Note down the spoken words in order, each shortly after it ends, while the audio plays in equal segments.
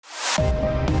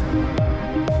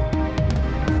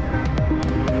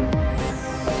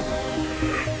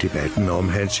Debatten om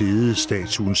Hans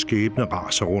Egede-statuens skæbne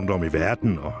raser rundt om i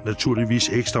verden, og naturligvis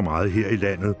ekstra meget her i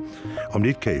landet. Om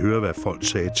lidt kan I høre, hvad folk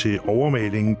sagde til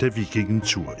overmalingen, da vi gik en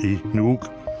tur i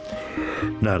Nuuk.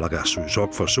 Naalakkersuisut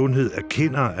for Sundhed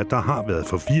erkender, at der har været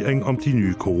forvirring om de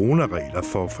nye coronaregler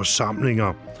for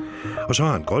forsamlinger. Og så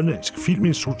har en grønlandsk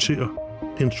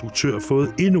filminstruktør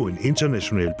fået endnu en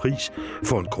international pris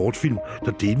for en kortfilm,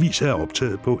 der delvis er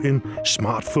optaget på en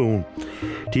smartphone.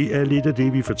 Det er lidt af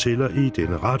det, vi fortæller i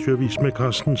denne radioavis med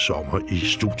Carsten Sommer i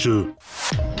studiet.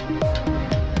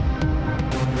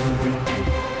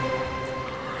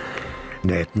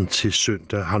 Natten til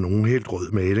søndag har nogen helt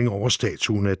rød maling over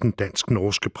statuen af den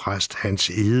dansk-norske præst Hans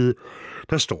Egede,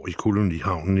 der står i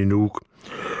kolonihavnen i Nuuk.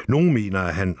 Nogle mener,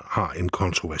 at han har en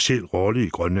kontroversiel rolle i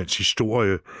Grønlands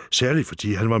historie, særligt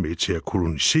fordi han var med til at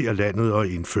kolonisere landet og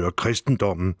indføre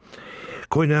kristendommen.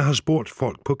 KNR har spurgt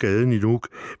folk på gaden i Nuuk,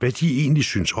 hvad de egentlig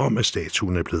synes om, at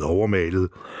statuen er blevet overmalet,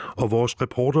 og vores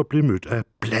reporter blev mødt af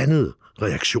blandede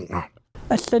reaktioner.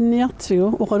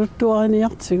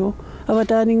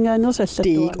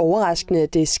 Det er ikke overraskende,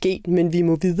 at det er sket, men vi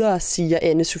må videre, siger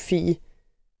Anne-Sophie.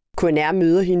 KNR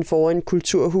møder hende foran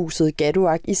kulturhuset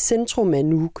Radioa i centrum af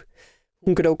Nuuk.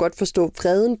 Hun kan dog godt forstå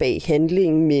vreden bag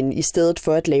handlingen, men i stedet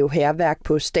for at lave hærværk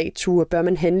på statuer, bør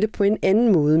man handle på en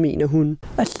anden måde, mener hun.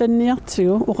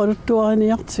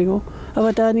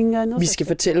 Vi skal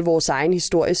fortælle vores egen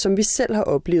historie, som vi selv har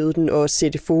oplevet den, og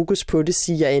sætte fokus på det,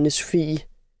 siger Anne-Sophie.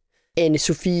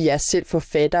 Anne-Sophie er selv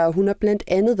forfatter, og hun har blandt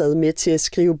andet været med til at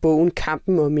skrive bogen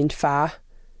Kampen om min far.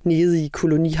 Nede i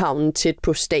kolonihavnen tæt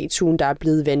på statuen, der er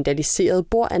blevet vandaliseret,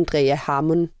 bor Andrea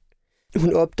Harmon.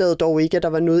 Hun opdagede dog ikke, at der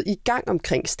var noget i gang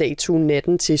omkring statuen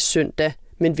natten til søndag.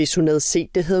 Men hvis hun havde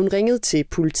set det, havde hun ringet til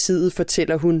politiet,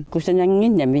 fortæller hun. Det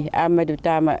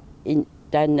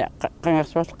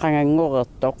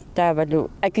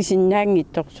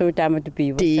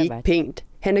er ikke pænt.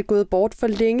 Han er gået bort for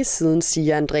længe siden,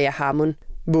 siger Andrea Harmon.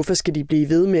 Hvorfor skal de blive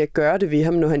ved med at gøre det ved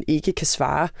ham, når han ikke kan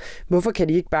svare? Hvorfor kan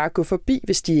de ikke bare gå forbi,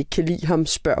 hvis de ikke kan lide ham,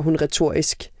 spørger hun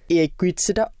retorisk. Erik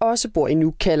Gytze, der også bor i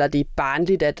Nuuk, kalder det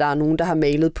barnligt, at der er nogen, der har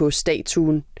malet på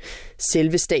statuen.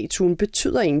 Selve statuen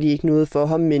betyder egentlig ikke noget for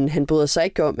ham, men han bryder sig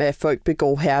ikke om, at folk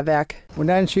begår hærværk.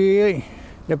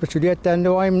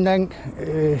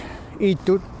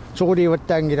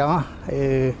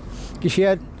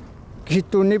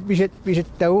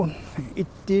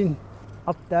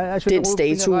 Den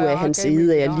statue af Hans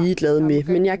Egede er jeg ligeglad med,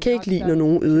 men jeg kan ikke lide, når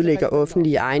nogen ødelægger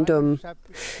offentlige ejendomme.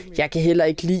 Jeg kan heller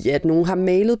ikke lide, at nogen har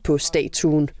malet på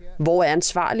statuen. Hvor er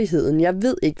ansvarligheden? Jeg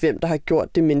ved ikke, hvem der har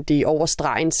gjort det, men det er over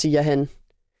stregen, siger han.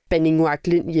 Baninguaq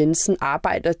Lind Jensen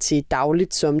arbejder til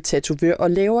dagligt som tatovør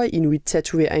og laver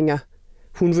inuit-tatoveringer.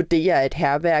 Hun vurderer, at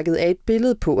hærværket er et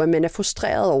billede på, at man er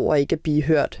frustreret over ikke at blive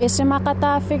hørt. Jeg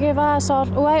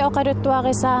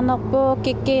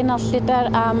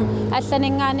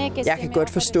kan godt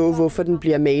forstå, hvorfor den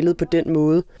bliver malet på den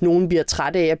måde. Nogen bliver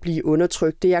træt af at blive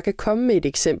undertrykt. Jeg kan komme med et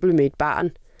eksempel med et barn.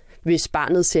 Hvis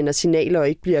barnet sender signaler og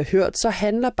ikke bliver hørt, så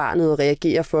handler barnet og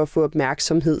reagerer for at få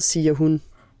opmærksomhed, siger hun.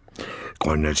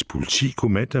 Grønlands politi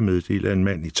kunne mandag meddele, at en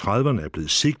mand i 30'erne er blevet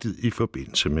sigtet i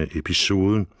forbindelse med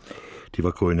episoden. Det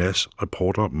var KNR's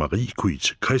reporter Marie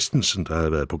Kuit Christensen, der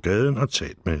havde været på gaden og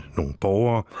talt med nogle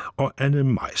borgere, og Anne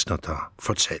Meisner, der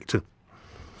fortalte.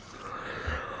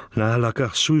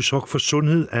 Naalakkersuisut for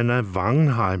Sundhed, Anna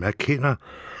Wangenheim, erkender,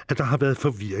 at der har været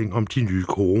forvirring om de nye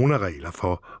coronaregler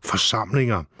for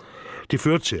forsamlinger. Det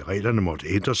førte til, at reglerne måtte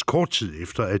ændres kort tid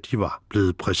efter, at de var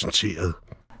blevet præsenteret.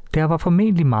 Der var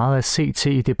formentlig meget at se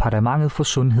til i Departementet for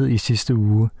Sundhed i sidste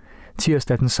uge.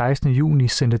 Tirsdag den 16. juni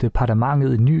sendte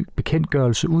departementet en ny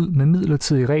bekendtgørelse ud med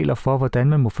midlertidige regler for, hvordan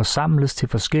man må forsamles til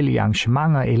forskellige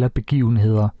arrangementer eller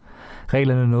begivenheder.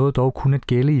 Reglerne nåede dog kun at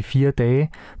gælde i 4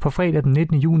 dage, for fredag den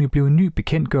 19. juni blev en ny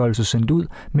bekendtgørelse sendt ud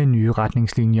med nye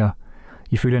retningslinjer.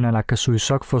 Ifølge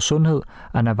Naalakkersuisut for Sundhed,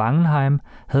 Anna Wangenheim,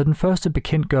 havde den første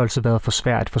bekendtgørelse været for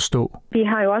svært at forstå. Vi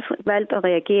har jo også valgt at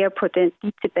reagere på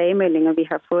de tilbagemeldinger, vi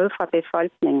har fået fra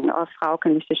befolkningen og fra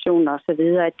organisationer osv.,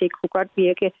 at det kunne godt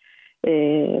virke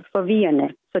forvirrende.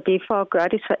 Så det er for at gøre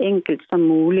det så enkelt som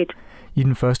muligt. I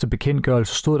den første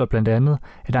bekendtgørelse stod der blandt andet,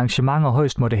 at arrangementer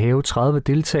højst måtte have 30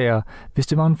 deltagere, hvis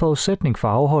det var en forudsætning for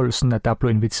afholdelsen, at der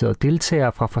blev inviteret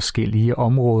deltagere fra forskellige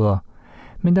områder.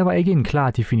 Men der var ikke en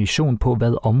klar definition på,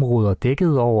 hvad områder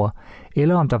dækkede over,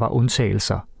 eller om der var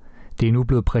undtagelser. Det er nu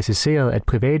blevet præciseret, at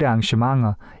private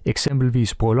arrangementer,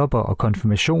 eksempelvis bryllupper og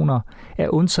konfirmationer, er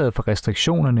undtaget fra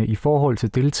restriktionerne i forhold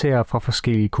til deltagere fra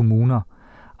forskellige kommuner.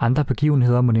 Andre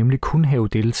begivenheder må nemlig kun have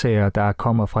deltagere, der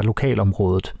kommer fra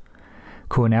lokalområdet.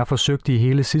 KNR forsøgte i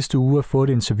hele sidste uge at få et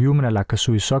interview med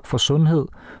Naalakkersuisut for Sundhed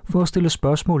for at stille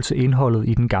spørgsmål til indholdet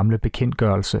i den gamle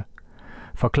bekendtgørelse.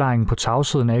 Forklaringen på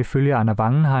tavsheden er ifølge Anna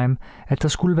Wangenheim, at der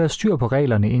skulle være styr på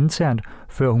reglerne internt,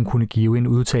 før hun kunne give en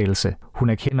udtalelse. Hun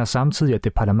erkender samtidig, at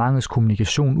departementets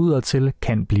kommunikation udadtil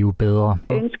kan blive bedre.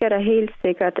 Jeg ønsker da helt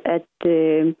sikkert,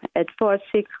 at for at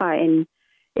sikre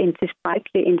en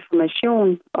tilstrækkelig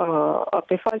information og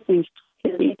befolkningstryghed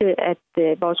i det, at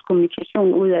vores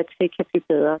kommunikation udadtil kan blive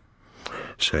bedre.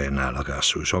 Sagde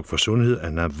Naalakkersuisut for Sundhed,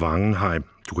 Anna Wangenheim.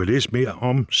 Du kan læse mere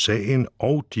om sagen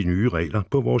og de nye regler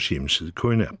på vores hjemmeside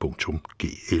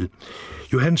knr.gl.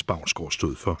 Johannes Bavnsgaard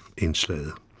stod for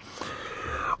indslaget.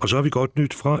 Og så har vi godt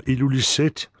nyt fra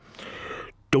Ilulissat.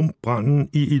 Dumbranden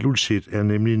i Ilulissat er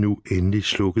nemlig nu endelig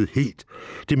slukket helt.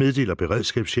 Det meddeler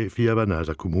beredskabschef i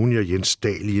Nunaata Kommune Jens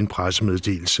Dahl i en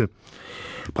pressemeddelelse.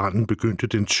 Branden begyndte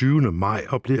den 20. maj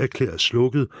og blev erklæret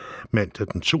slukket mandag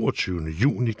den 22.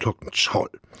 juni kl.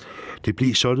 12. Det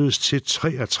blev således til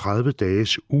 33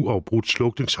 dages uafbrudt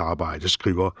slukningsarbejde,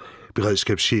 skriver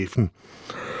beredskabschefen.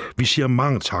 Vi siger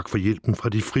mange tak for hjælpen fra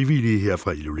de frivillige her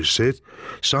fra Ilulissat,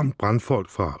 samt brandfolk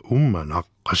fra Uummannaq,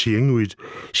 Qasigiannguit,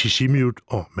 Sisimiut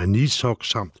og Maniitsoq,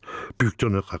 samt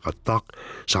bygderne Qaqortoq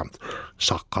samt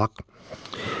Saqaq.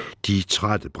 De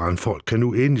trætte brandfolk kan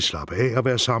nu endelig slappe af og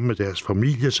være sammen med deres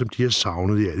familier, som de har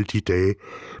savnet i alle de dage,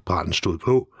 branden stod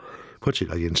på,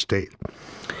 fortæller Jens Dahl.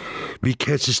 Vi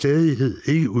kan til stadighed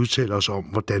ikke udtale os om,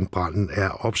 hvordan branden er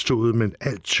opstået, men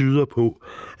alt tyder på,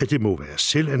 at det må være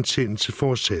selvantændelse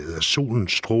forårsaget af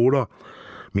solens stråler,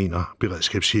 mener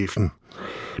beredskabschefen.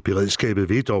 Beredskabet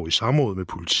vil dog i samråd med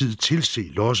politiet tilse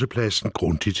lossepladsen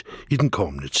grundigt i den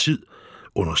kommende tid,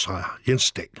 understreger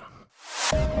Jens Dahl.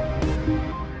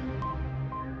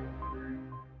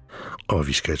 Og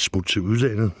vi skal et smut til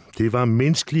udlandet. Det var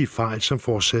menneskelige fejl, som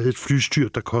forårsagede et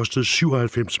flystyrt, der kostede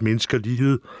 97 mennesker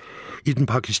livet i den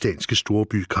pakistanske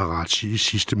storby Karachi i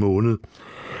sidste måned.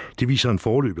 Det viser en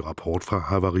foreløbig rapport fra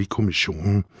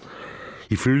Havarikommissionen.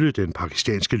 Ifølge den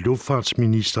pakistanske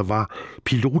luftfartsminister var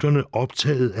piloterne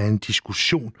optaget af en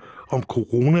diskussion om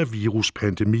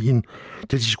coronaviruspandemien,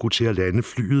 da de skulle til at lande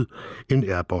flyet, en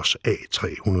Airbus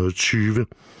A320.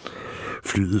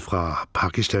 Flyet fra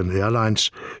Pakistan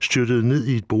Airlines styrtede ned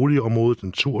i et boligområde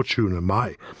den 22.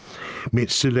 maj,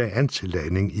 mens det lagde an til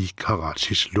landing i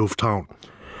Karachis lufthavn.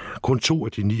 Kun 2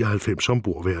 af de 99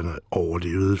 ombordværende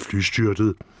overlevede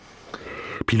flystyrtet.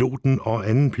 Piloten og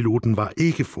anden piloten var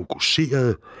ikke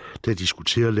fokuseret, da de skulle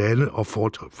til at lande, og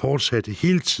fortsatte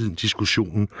hele tiden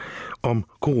diskussionen om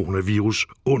coronavirus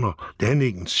under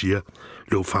landingen, siger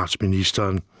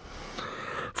luftfartsministeren.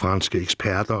 Franske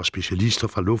eksperter og specialister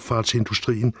fra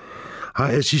luftfartsindustrien har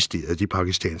assisteret de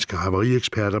pakistanske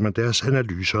havarieksperter med deres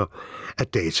analyser af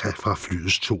data fra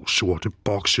flyets 2 sorte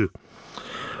bokse.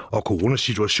 Og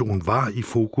coronasituationen var i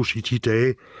fokus i de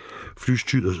dage.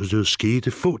 Flystyrtet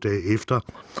skete få dage efter,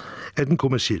 at den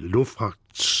kommercielle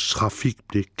luftfartstrafik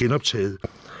blev genoptaget,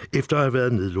 efter at have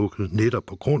været nedlukket netop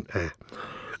på grund af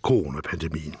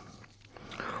coronapandemien.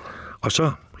 Og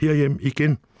så herhjemme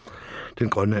igen. Den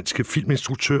grønlandske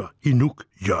filminstruktør Inuk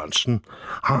Jørgensen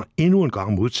har endnu en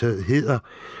gang modtaget hæder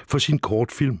for sin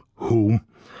kortfilm Home.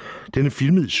 Den er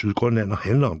filmet i Sydgrønland og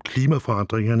handler om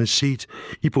klimaforandringerne set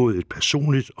i både et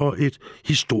personligt og et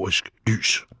historisk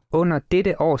lys. Under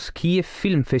dette års Kiev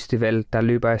Filmfestival, der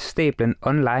løber af stablen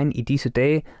online i disse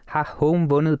dage, har Home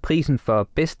vundet prisen for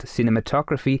Best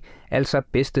Cinematography, altså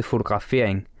bedste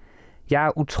fotografering. Jeg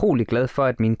er utrolig glad for,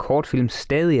 at min kortfilm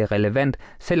stadig er relevant,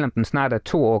 selvom den snart er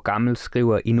 2 år gammel,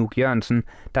 skriver Inuk Jørgensen,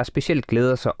 der specielt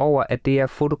glæder sig over, at det er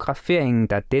fotograferingen,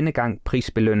 der denne gang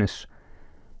prisbelønnes.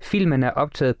 Filmen er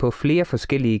optaget på flere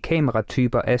forskellige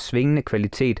kameratyper af svingende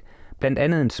kvalitet, blandt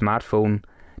andet en smartphone.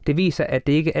 Det viser, at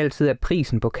det ikke altid er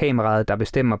prisen på kameraet, der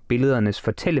bestemmer billedernes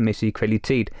fortællemæssige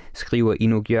kvalitet, skriver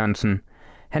Inuk Jørgensen.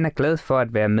 Han er glad for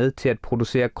at være med til at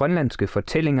producere grønlandske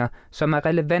fortællinger, som er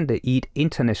relevante i et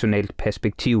internationalt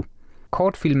perspektiv.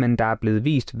 Kortfilmen, der er blevet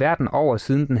vist verden over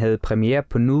siden den havde premiere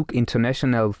på Nuuk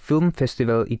International Film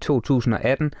Festival i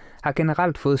 2018, har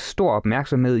generelt fået stor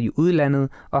opmærksomhed i udlandet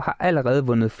og har allerede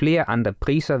vundet flere andre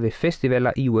priser ved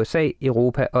festivaler i USA,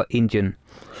 Europa og Indien.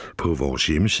 På vores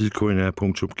hjemmeside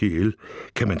knr.gl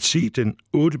kan man se den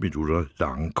 8 minutter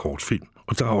lange kortfilm.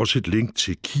 Og der er også et link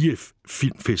til Kiev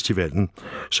Filmfestivalen,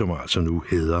 som altså nu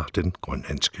hedder den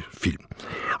grønlandske film.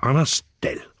 Anders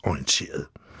Dahl orienteret.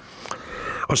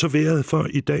 Og så vejret for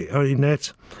i dag og i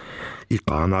nat. I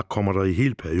Qaanaaq kommer der i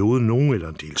hele perioden nogen eller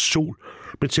en del sol,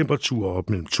 med temperaturer op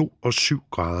mellem 2 og 7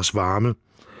 graders varme.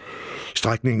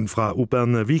 Strækningen fra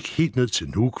Uummannaq helt ned til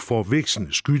Nuuk får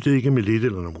vækstende skydække med lidt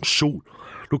eller nogen sol.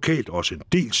 Lokalt også en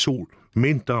del sol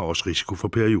men der er også risiko for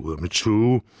perioder med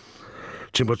tåge.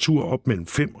 Temperatur op mellem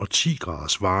 5 og 10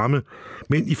 graders varme,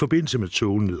 men i forbindelse med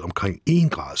tågen ned omkring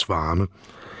 1 graders varme.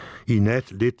 I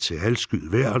nat let til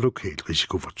halvskyet vejr og lokalt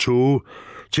risiko for tåge.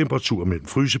 Temperatur mellem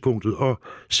frysepunktet og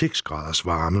 6 graders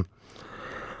varme.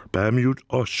 Bermuda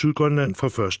og Sydgrønland får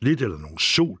først lidt eller nogen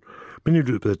sol, men i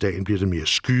løbet af dagen bliver det mere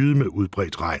skyet med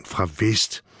udbredt regn fra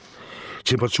vest.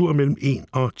 Temperatur mellem 1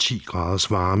 og 10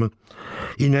 graders varme.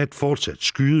 I nat fortsat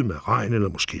skyet med regn eller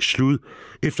måske slud,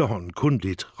 efterhånden kun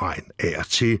lidt regn af og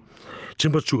til.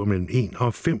 Temperatur mellem 1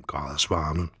 og 5 graders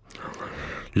varme.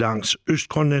 Langs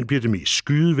Østgrønland bliver det mest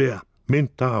skyet vejr, men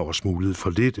der er også mulighed for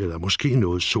lidt eller måske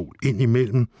noget sol ind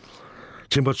imellem.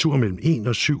 Temperatur mellem 1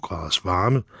 og 7 graders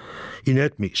varme. I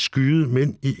nat mest skyet,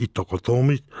 men i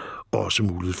Ittoqqortoormiit også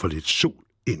mulighed for lidt sol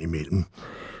ind imellem.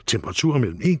 Temperatur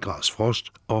mellem 1 graders frost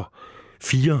og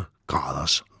 4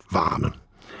 graders varme.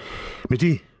 Med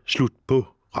det slut på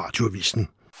Radioavisen.